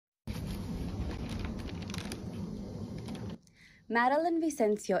Madeline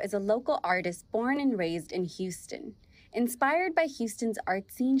Vicencio is a local artist born and raised in Houston. Inspired by Houston's art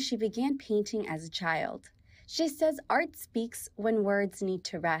scene, she began painting as a child. She says art speaks when words need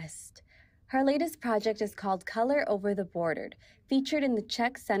to rest. Her latest project is called Color Over the Border, featured in the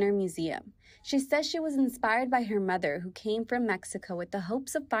Czech Center Museum. She says she was inspired by her mother, who came from Mexico with the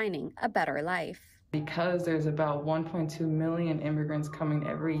hopes of finding a better life. Because there's about 1.2 million immigrants coming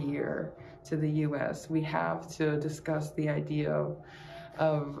every year to the U.S., we have to discuss the idea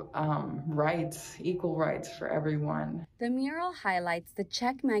of rights, equal rights for everyone. The mural highlights the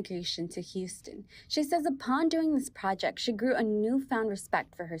Czech migration to Houston. She says upon doing this project, she grew a newfound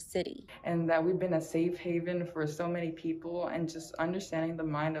respect for her city. And that we've been a safe haven for so many people, and just understanding the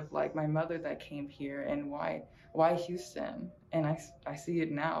mind of like my mother that came here and why Houston. And I see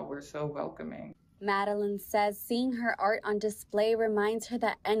it now. We're so welcoming. Madeline says seeing her art on display reminds her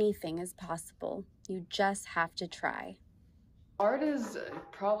that anything is possible. You just have to try. Art is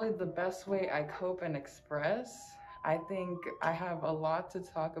probably the best way I cope and express. I think I have a lot to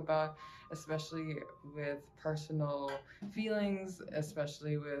talk about, especially with personal feelings,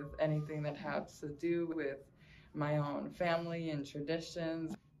 especially with anything that has to do with my own family and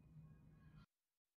traditions.